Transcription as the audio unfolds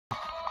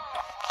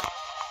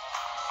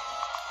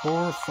4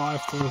 or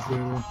 5 floors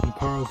later,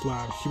 Rentaro's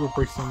lab. Huber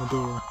breaks down the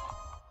door.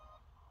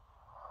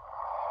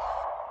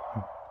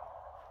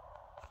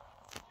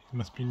 He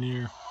must be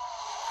near.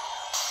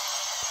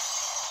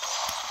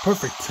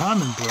 Perfect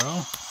timing,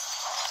 bro.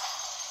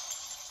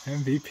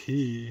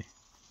 MVP.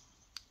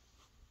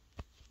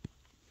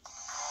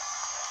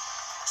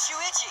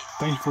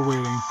 Thank you for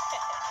waiting.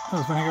 That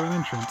was when I got an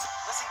entrance.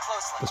 Listen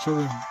closely. The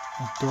shoulder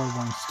door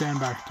one. Stand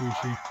back,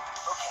 Dooshi. Okay.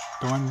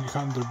 The one you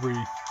caught in the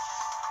debris.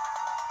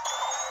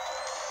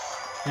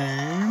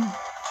 Aim.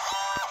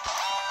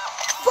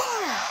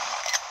 Fire!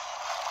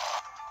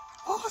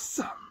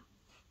 Awesome!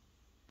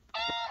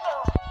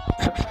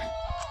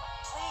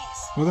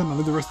 Please. Well then, I'll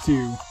leave the rest to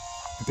you.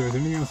 If there's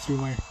anything else you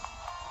like,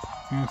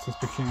 answers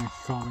mechanic,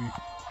 call me.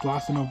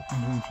 Blast and open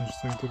entrance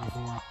just like I did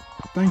before.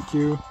 Thank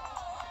you.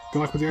 Good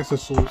luck with the extra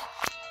souls.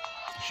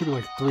 There should be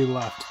like 3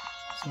 left.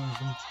 So,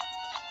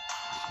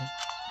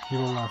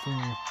 people left. I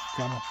think I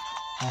gotta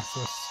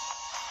access.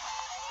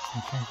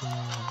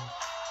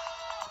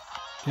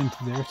 Get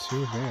into there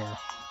too. There.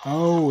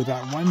 Oh,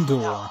 that one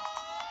door.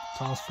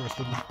 Tell us first.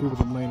 We'll do with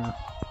them later.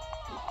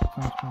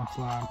 Fast on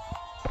slab.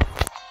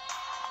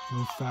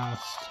 Move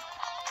fast.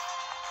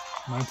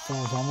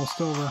 Nightfall is almost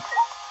over.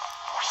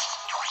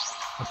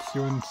 Let's see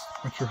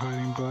what you're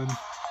hiding, bud.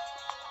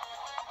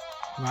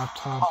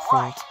 Laptop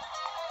fault.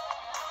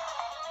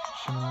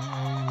 Shimmer A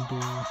and B.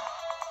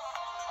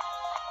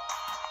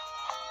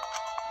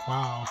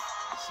 Wow.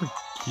 It's like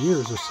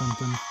Gears or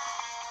something.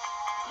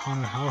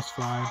 Haunted house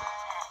vibe.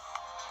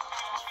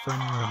 It's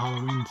frightening with a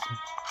Halloween scene.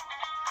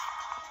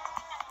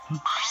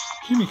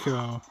 Kimiko! I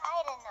don't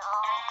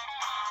know.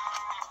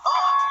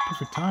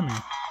 Perfect timing.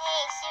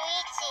 Hey,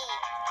 Shuichi.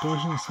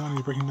 Doji and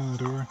Sonny breaking down the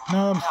door.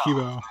 No, I'm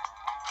Kibo.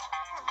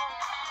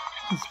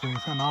 This place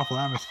has got an awful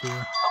atmosphere.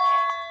 Okay.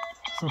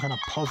 Some kind of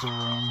puzzle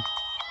room.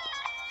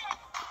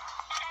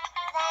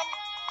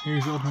 Then,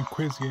 Here's the ultimate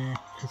quiz game.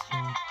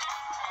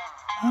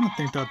 I don't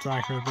think that's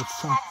accurate, but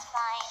some that's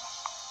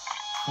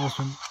fine.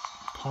 ultimate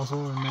puzzle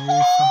or maybe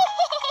some.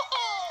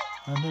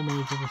 And then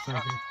maybe for a second.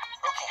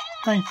 Okay.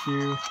 Thank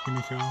you,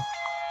 Kimiko.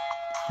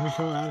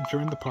 Kimiko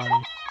joined the party.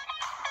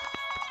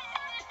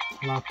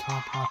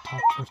 Laptop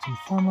first and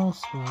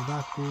foremost. What would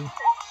that be?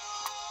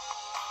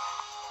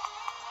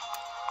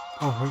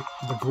 Oh wait,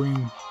 the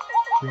green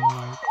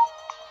light.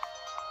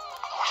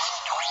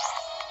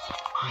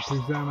 It's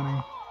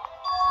examining.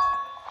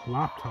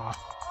 Laptop.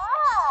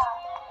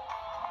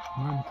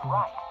 Oh,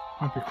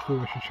 Might be a clue.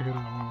 I should check it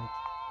out.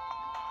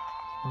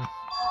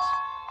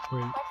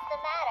 Wait, what's the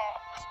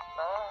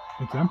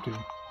matter? it's empty.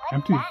 What's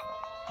Empty, that?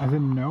 as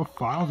in no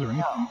files or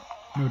anything?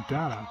 No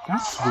data.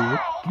 That's weird.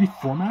 Did he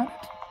format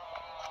it?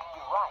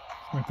 You're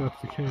right. If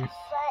that's the case.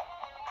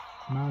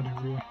 But, Now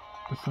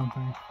to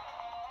something.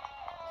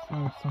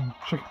 So,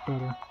 check it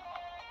better.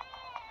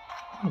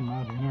 Oh,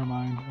 magic. Never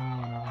mind.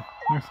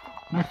 Whatever.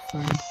 Next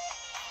thing.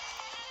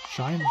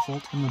 Giant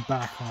vault in the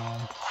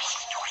background.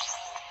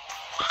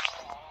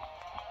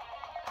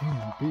 A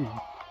and B.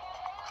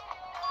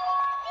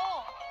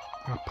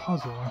 A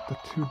puzzle with the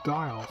 2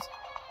 dials.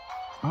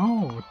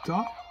 Oh,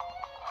 dial.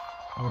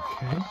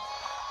 Okay.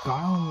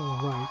 Dial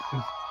on the right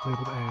is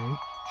labeled A,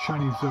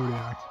 shiny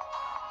zodiac.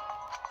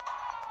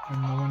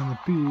 And the one in the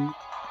B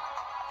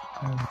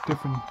has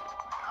different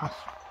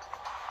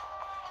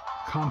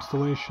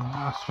constellation,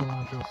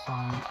 astrological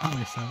sign. That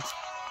makes sense.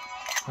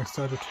 Like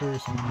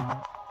Sagittarius and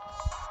whatnot.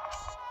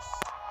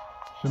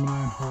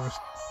 Gemini and Horus.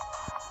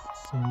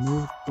 So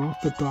move both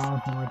the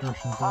dials in the right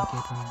direction.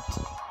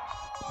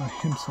 A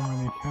hint somewhere in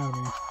the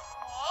academy.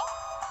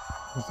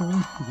 Was there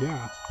really?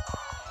 Yeah.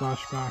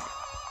 Flashback.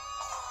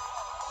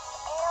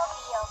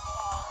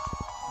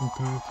 it'll be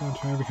okay. Okay, I'll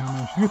try every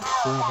combination. It's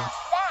forever.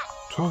 What's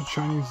that? 12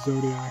 Chinese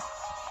zodiac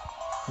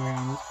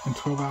and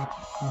 12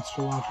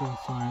 astrological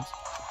signs.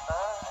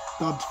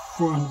 That's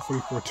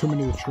 444. Too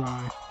many to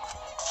try.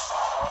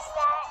 What's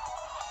that?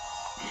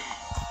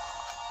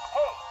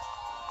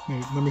 Hey.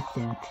 Hey, let me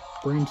think.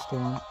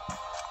 Brainstorm.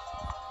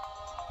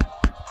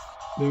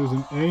 There's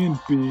an A and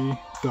B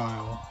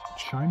dial.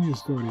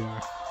 Chinese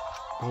zodiac.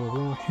 Blah blah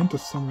blah. Hint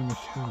of somewhere in the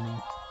academy.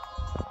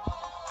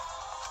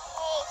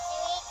 Hey,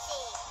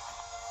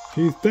 Shuichi.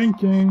 He's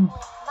thinking. With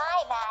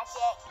my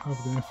magic.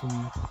 Of the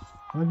infamy.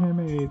 Okay,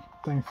 made.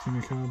 Thanks,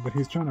 Kimiko, but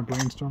he's trying to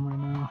brainstorm right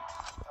now.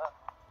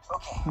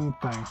 Okay.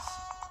 Thanks.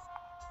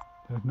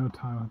 There's no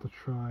time. I have to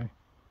try.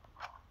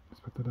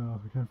 Expect the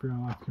dials. We can't figure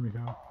out life,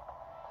 Kimiko.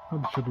 Oh,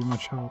 this should be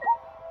much help.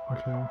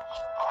 Okay.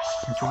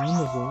 Examine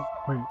the vault.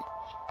 Wait.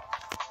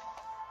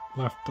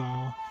 Left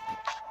dial.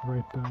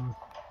 Right dial.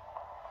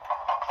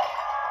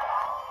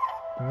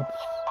 That's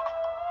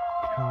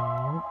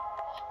cow.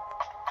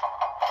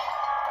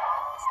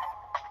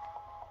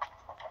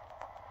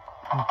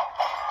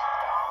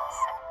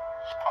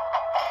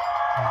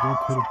 I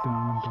rotate it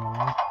down,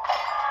 dog.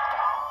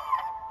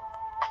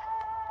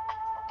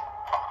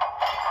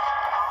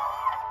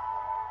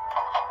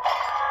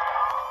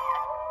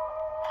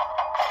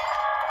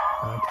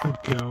 That's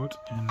a goat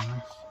in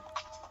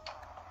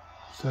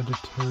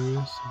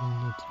Sagittarius. I think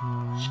that's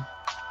 9.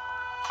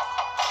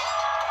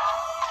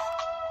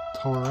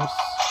 Taurus,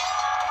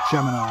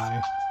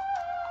 Gemini.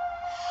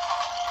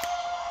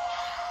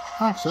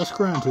 Access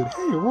granted.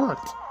 Hey, it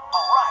worked!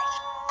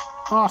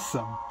 Alright.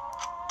 Awesome!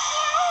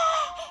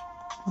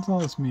 What's all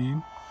this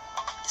mean?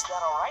 Is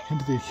that alright?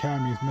 Into the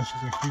Academy's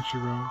message and creature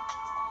wrote.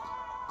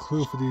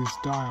 Clue for these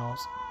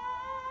dials.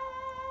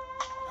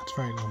 That's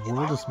right, the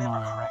world is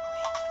mine.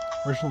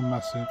 Original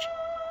message.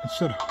 It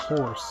said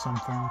horse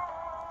something.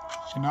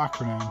 An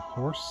acronym,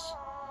 horse.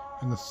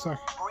 And the second.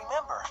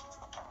 Remember.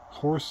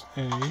 Horse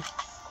A.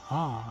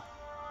 Ah.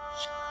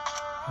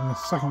 And the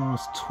second one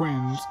was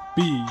twins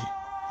B.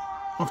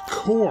 Of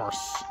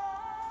course!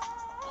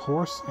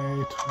 Horse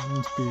A,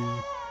 twins B.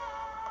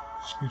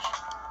 Okay.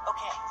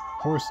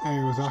 Horse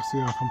A was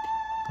actually a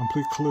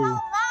complete clue. Oh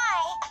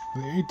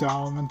my! The A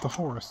dial meant the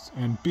horse,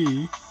 and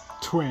B,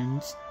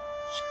 twins,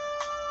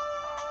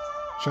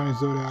 Shiny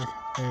Zodiac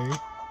A,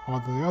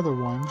 while the other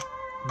one,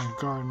 in the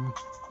garden,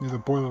 near the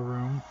boiler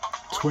room,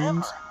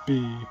 twins B.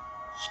 I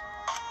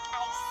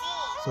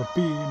see. So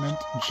B meant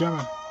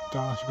Gemini,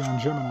 dial should be on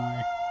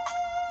Gemini.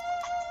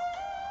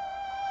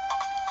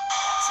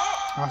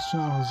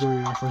 Astronomical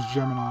Zodiac was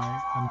Gemini,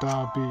 and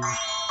dial B.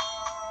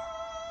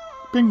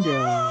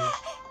 Bingo!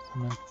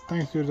 And then,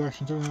 thanks to your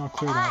directions, everything all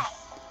cleared up.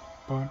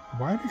 But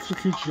why did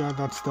Kikuchi add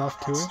that stuff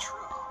to it?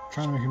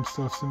 Trying to make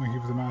himself seem like he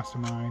was a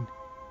mastermind.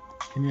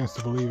 He needs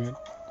to believe it.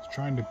 He's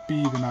trying to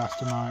be the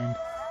mastermind.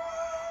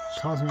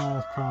 Causing all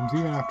his problems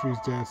even after he's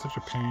dead. Such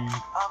a pain.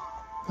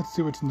 Let's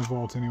see what's in the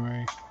vault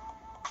anyway.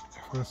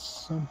 If it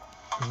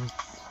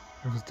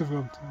was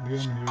difficult to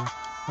get in here,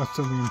 that's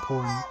something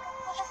important.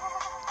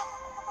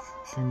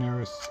 Getting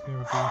nervous. Here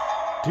we go.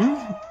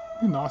 Dude,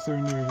 you lost there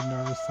and you get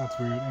nervous. That's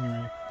weird.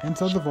 Anyway,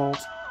 inside the vault.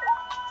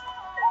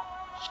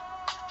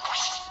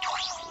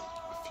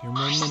 A few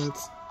more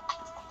minutes.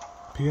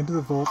 Peek into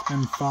the vault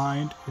and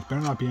find, it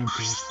better not be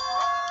empty,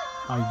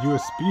 a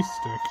USB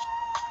stick.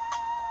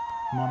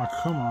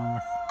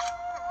 Monokuma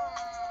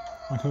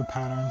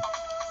pattern.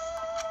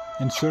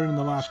 Inserted in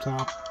the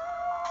laptop.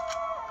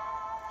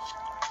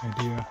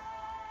 Idea.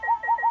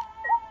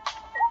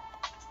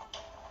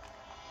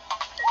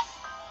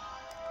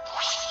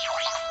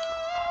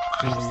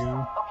 There we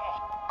go.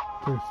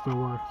 It still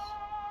works.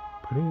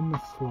 Put it in the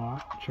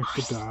slot, check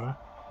the data,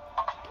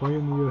 plug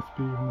in the USB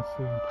from the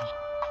sync.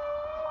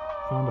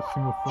 Found a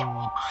single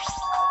file.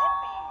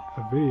 A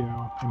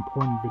video,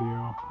 important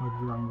video, like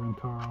you're running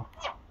Rentaro.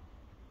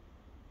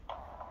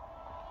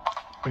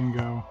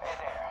 Bingo. Hey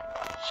there.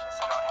 Guess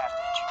I don't have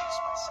to introduce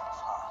myself,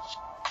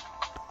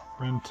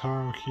 huh?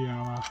 Rentaro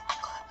Kiyama.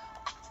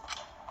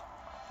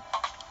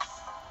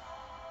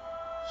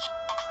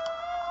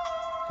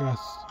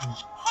 Yes.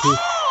 Proof.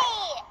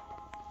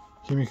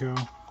 Himiko.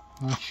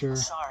 Not sure.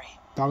 Sorry.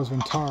 That was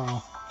Rentaro.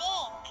 Think.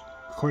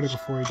 Recorded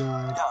before he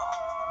died.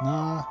 No.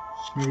 Nah,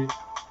 maybe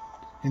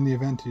in the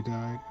event he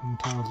died in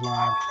Rentaro's I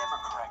lab. remember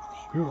correctly.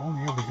 We were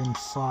only able to get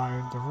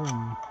inside the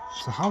room.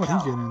 So how would he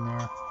get in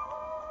there?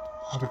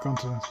 I'd have gone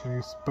to this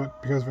case,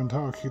 but because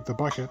Rentaro kept the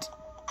bucket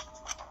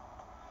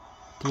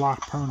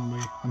locked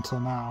permanently until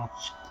now,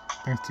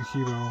 thanks to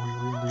Kibo, we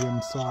were able to get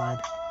inside.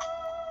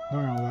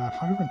 Knowing all that,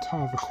 how could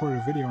Rentaro have recorded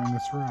a video in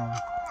this room?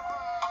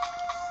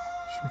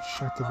 Should we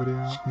check the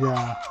video?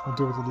 Yeah, we'll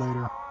deal with it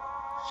later.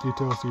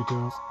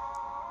 Details.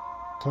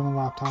 Turn the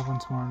laptop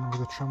once more and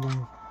with a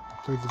trembling,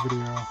 play the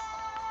video.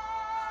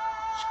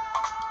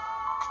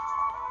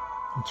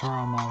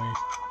 Rentaro Molly.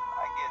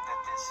 I get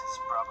that this is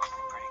probably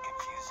pretty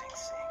confusing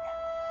seeing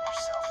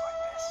yourself like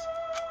this.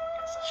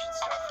 Guess I should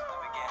start from the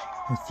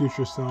beginning. His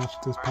future self,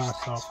 this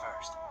past First things self.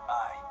 first,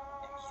 I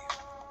am you.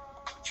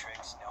 No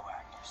tricks, no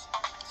actors.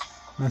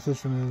 Message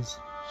from his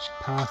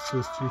past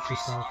to his The future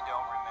reason self. you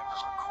don't remember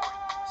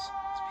recording this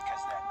is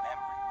because that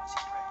memory was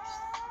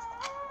erased.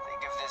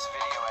 Think of this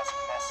video as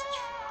a message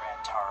from the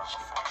Rentaro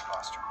before you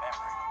lost your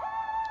memory.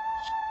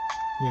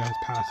 Yeah, his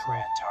To past the self.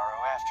 Rentaro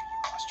after you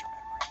lost your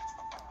memory.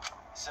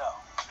 So,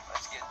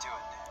 let's get to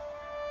it then.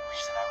 The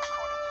reason I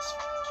recorded this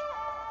footage.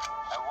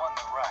 I won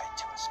the right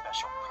to a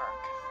special perk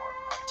for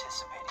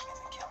participating in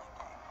the killing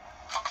game.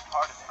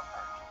 Part of that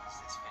perk is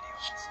this video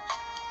message.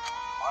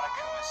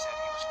 Monokuma said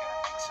he was going to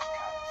make some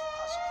kind of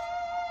puzzle for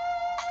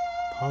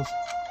you. Pause.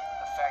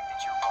 The fact that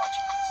you're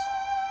watching this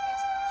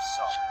means that you've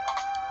solved it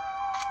already.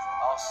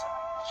 Also,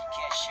 you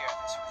can't share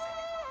this with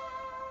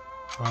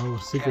anyone. Oh,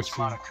 Catch secrecy.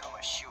 Monokuma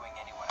shooing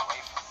anyone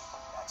away from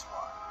you, that's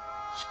why.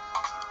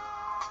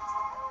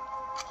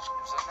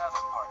 There's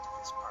another part to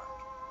this perk.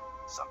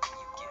 Something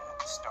you get at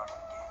the start of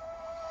the game.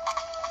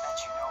 I bet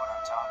you know what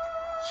I'm talking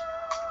about.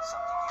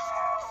 Something you've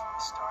had from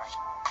the start.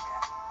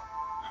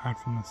 Yeah. Had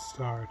from the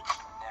start.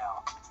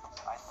 Now,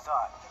 I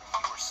thought that if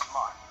you were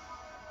smart,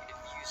 you'd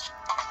have used it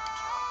to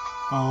kill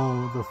me.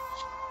 Oh,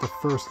 the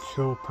first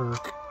kill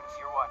perk. But if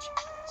you're watching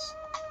this,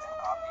 then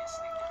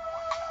obviously it didn't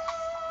work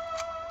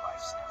out.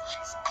 Life's never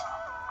easy,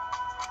 huh?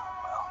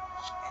 Well,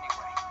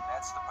 anyway,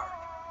 that's the perk.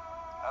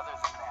 Other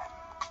than that,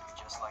 you're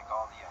just like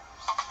all the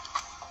others.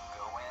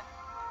 Go in,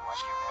 they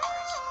wipe your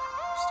memories,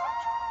 you start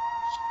killing.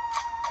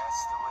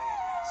 That's the way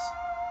it is.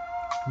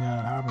 Yeah,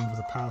 it happened for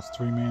the past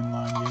 3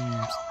 mainline games.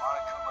 Now,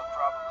 Monokuma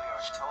probably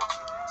already told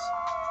you this,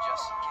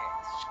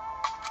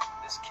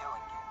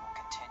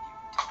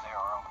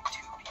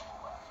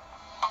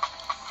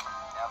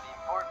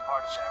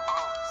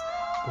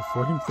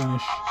 before he can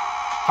finish.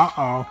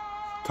 Uh-oh.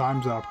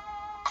 Time's up.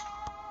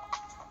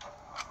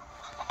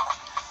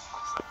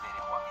 Looks like they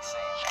didn't want me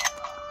saying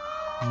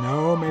that.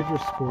 No major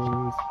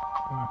spoilers.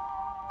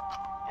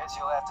 Guess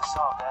you'll have to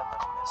solve that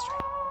little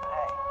mystery. But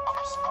hey, if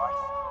you're smart,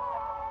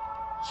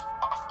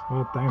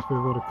 Well, thanks for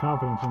your vote of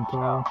confidence,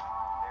 Rentaro.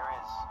 there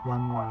is.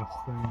 One last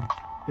thing,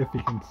 if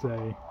you can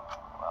say.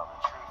 Well, the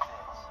truth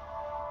is,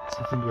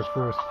 this This is your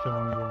first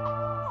killing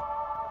game.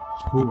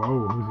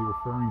 Who's he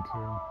referring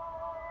to?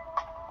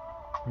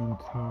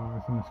 Rentaro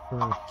is in his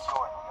first.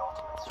 you're the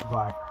ultimate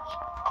survivor.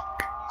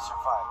 You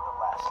survived the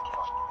last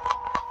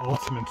killing.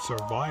 Ultimate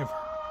Survivor.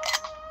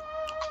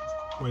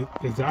 Wait,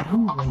 is that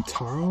who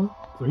Rentaro?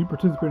 So he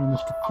participated in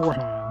this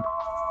beforehand.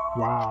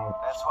 Wow.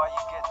 That's why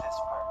you get this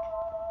perk,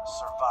 a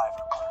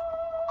survivor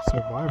perk.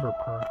 Survivor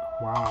perk.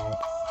 Wow.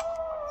 But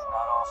it's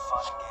not all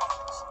fun and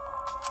games.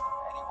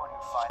 Anyone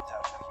who finds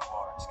out who you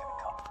are is gonna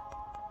come for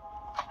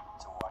you.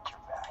 So watch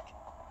your back.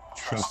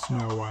 Trust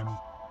no one.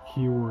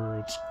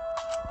 Keywords.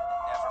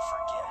 Never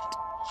forget,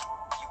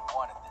 you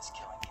wanted this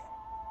killing game.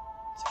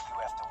 So you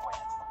have to win,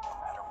 no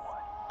matter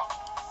what.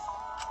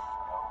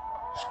 No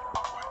matter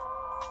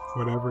what.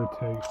 Whatever it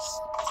takes.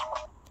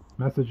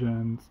 Message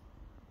ends.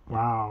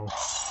 Wow.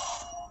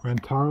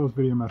 Rentaro's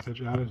video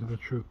message added to the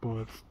truth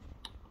bullets.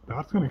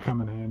 That's gonna come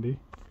in handy.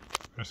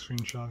 A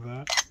screenshot of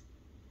that.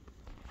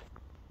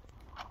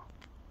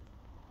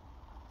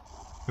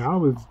 That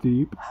was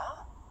deep.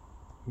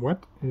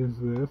 What is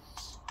this?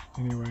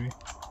 Anyway.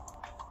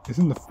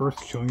 Isn't the first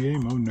killing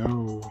game? Oh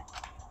no.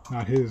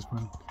 Not his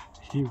one.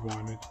 He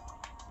wanted.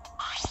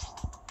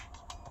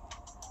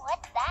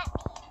 What's that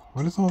mean?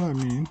 What does all that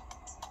mean?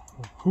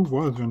 Who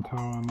was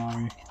Rentaro and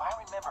Nami? If I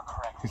remember He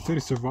correctly, said he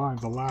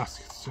survived the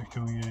last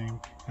killing game,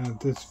 and that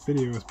this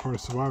video is part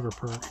of Survivor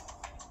perk.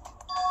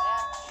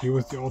 He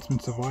was the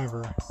ultimate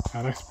survivor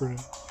at expert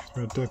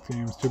at death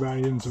games. Too bad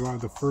he didn't survive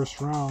the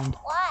first round.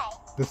 Why?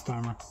 This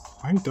timer.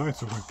 Why'd he die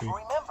so quickly?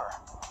 remember,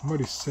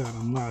 Somebody said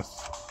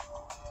unless.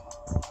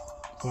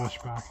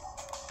 Flashback.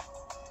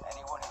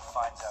 anyone who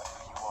finds out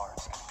who you are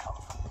is gonna come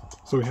for you.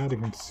 So he had to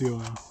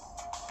conceal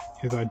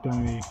his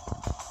identity.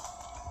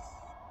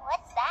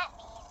 What's that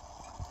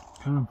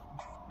mean? Kind of,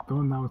 the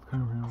one that was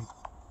kind of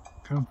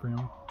for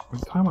him. Was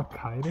he talking about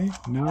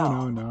Kaede?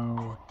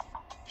 No.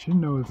 She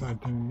didn't know his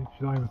identity.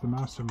 She thought he was the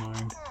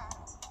mastermind.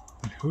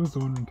 And who was the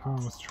one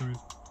Rentaro was trying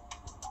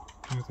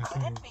to his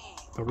identity?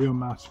 The real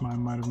mastermind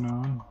might have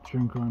known.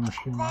 Junko and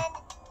Oshima. Then,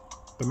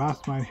 The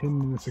mastermind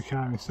hidden in this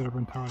academy set up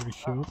Rentaro to be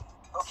killed.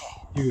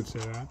 Okay, You could say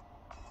that,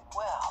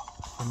 well,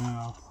 for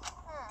now.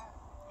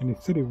 And he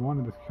said he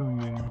wanted this killing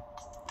game.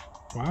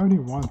 Why would he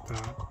want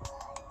that?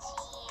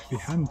 If he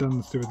hadn't done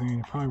the stupid thing,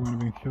 he probably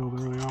wouldn't have been killed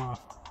early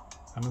off.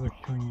 Another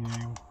killing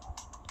game.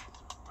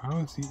 Why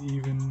was he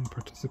even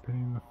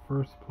participating in the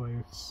first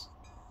place?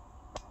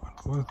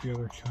 What was the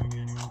other killing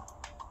game?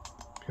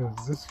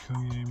 Because this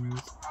killing game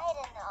is I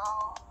don't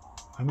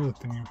know. another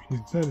thing. He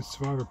said his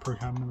survivor perk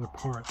had another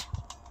part.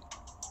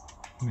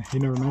 And he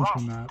never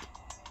mentioned that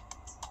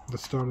at the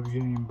start of the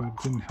game, but it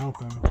didn't help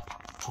him.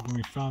 But when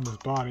we found his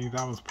body,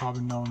 that was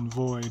probably null and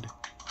void.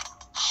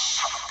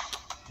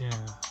 Yeah.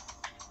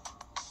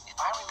 if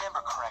I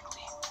remember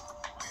correctly,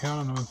 I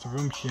don't know, it's the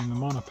room key and the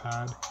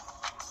monopad.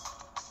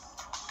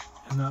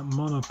 And that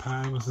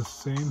monopad was the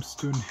same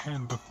student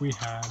handbook we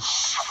had.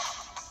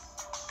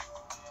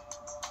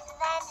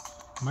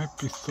 Then, Might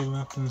be still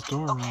left in his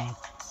dorm room.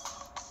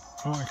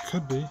 Oh, it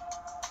could be.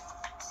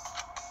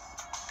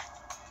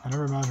 I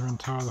never imagined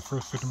Rentaro, the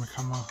first victim, would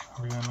come up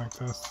again like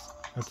this.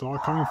 It's all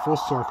coming full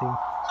circle.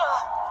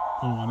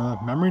 Oh, another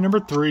memory number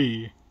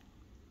 3.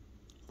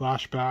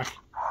 Flashback.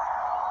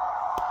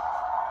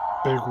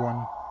 Big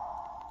one.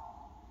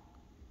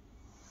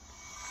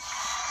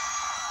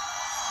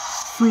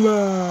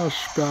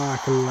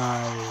 Flashback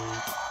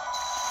light.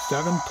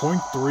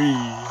 7.3.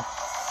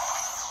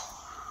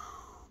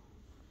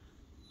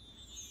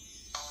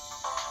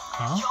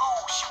 Huh? yo,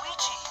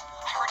 Shuichi,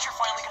 I heard you're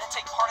finally gonna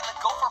take part in the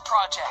Gopher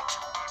project.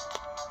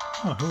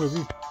 Oh, who is he?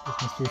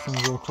 This must be some of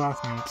his old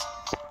classmates.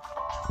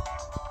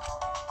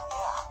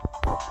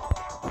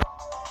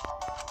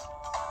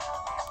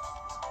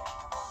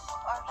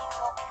 Are you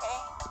okay?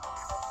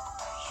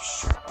 Are you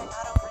sure we're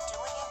not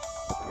overdoing it?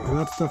 Yeah,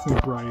 that's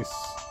definitely Bryce.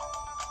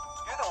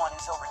 You're the one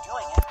who's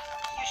overdoing it.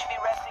 You should be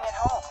resting at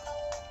home.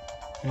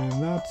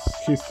 And that's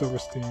Keith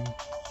Silverstein. No,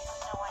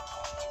 I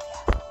can't do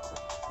that.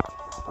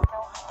 I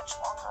know how much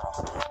longer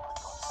I'll be able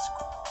to go to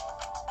school.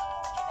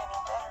 Get any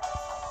better if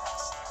I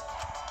rest.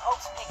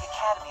 Hope's Peak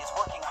Academy is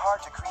working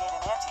hard to create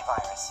an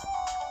antivirus.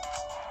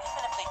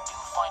 Even if they do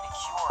find a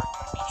cure,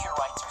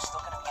 meteorites are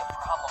still going to be a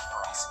problem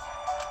for us.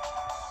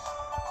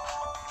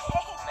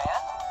 Hey,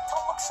 man,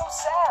 don't look so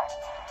sad.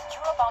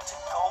 You're about to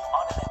go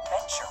on an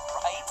adventure,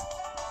 right?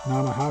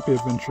 Not a happy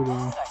adventure though.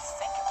 When I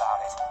think about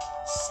it,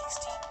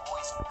 16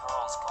 boys and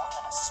girls going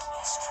on a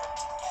space trip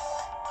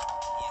together.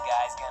 You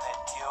guys gonna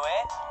do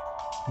it?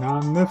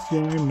 Not in this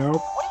game, nope.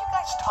 What are you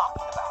guys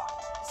talking about?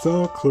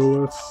 So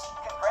clueless.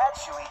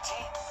 Congrats,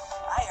 Shuichi.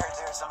 I heard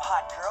there's some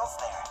hot girls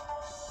there.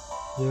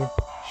 Yep,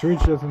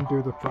 Shuichi doesn't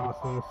do the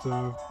process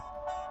of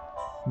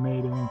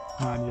mating,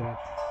 not yet.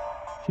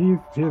 He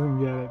doesn't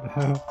get it.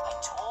 I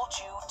told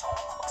you, don't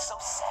look so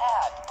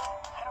sad.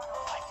 I don't know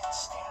if I can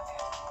stand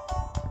it. I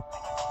need to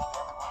leave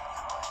everyone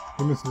behind.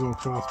 He misses all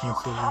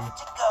classmates You so have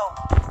to go.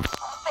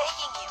 I'm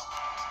begging you.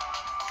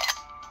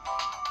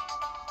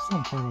 What's so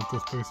important about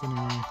this place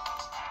anyway?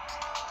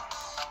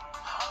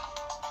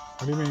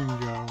 What do you mean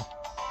go?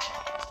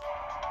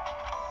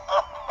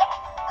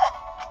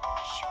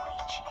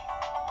 Shuichi,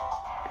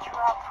 you're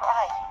our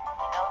pride.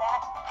 You know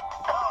that?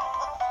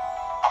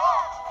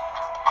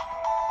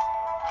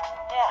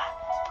 Yeah,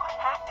 I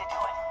have to do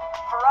it.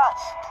 For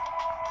us.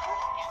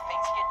 If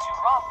things get too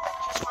rough, then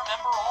just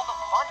remember all the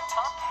fun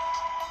times.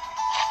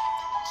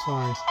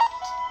 Sorry.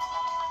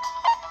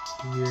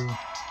 You.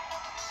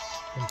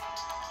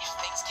 If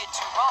things get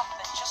too rough,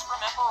 then just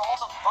remember all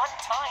the fun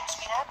times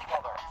we had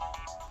together.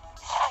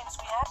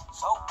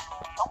 So,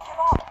 don't give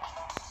up.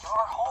 You're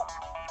our hope.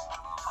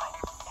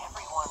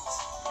 Everyone's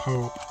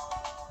Hope.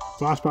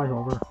 Flashback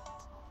over.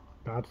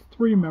 That's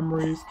 3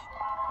 memories.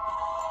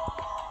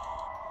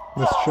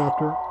 This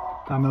chapter,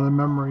 another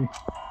memory.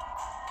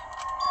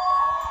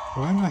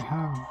 Why did I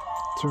have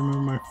to remember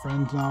my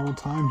friends now all the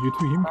time? You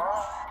two,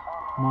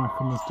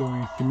 Monica was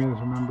doing. He made us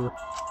remember.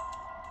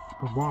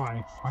 But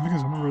why? Why make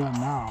us remember that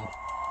now?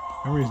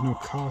 Memory is no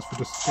cause for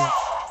despair.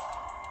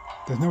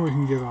 There's no way we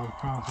can give up. I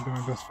promise I'll do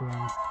my best for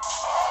them.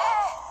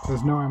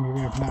 There's no way I'm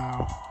giving up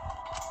now.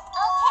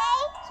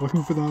 Okay. So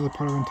looking for the other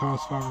part of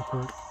Rentaro's survival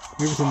perk.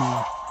 Maybe it's in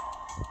there.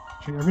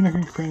 Check every nook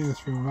and cranny in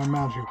this room without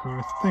magic, of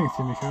course. Thanks,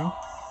 Himiko.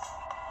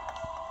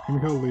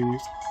 Himiko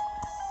leaves.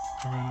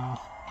 I ran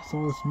off. What's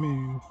all this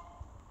mean?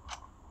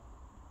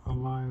 The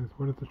lies.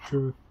 What is the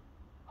truth?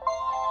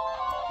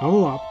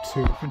 Level up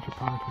to friendship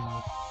power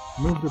tool.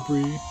 Remove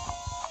debris.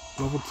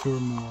 Level 2 or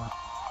more.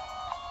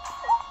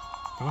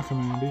 That'll come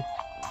in handy.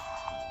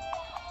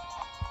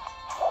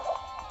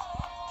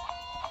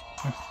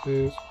 Next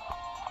is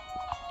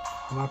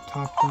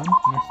laptop done.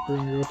 Next we're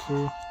gonna go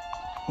to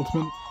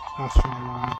Ultimate Astronaut Lab.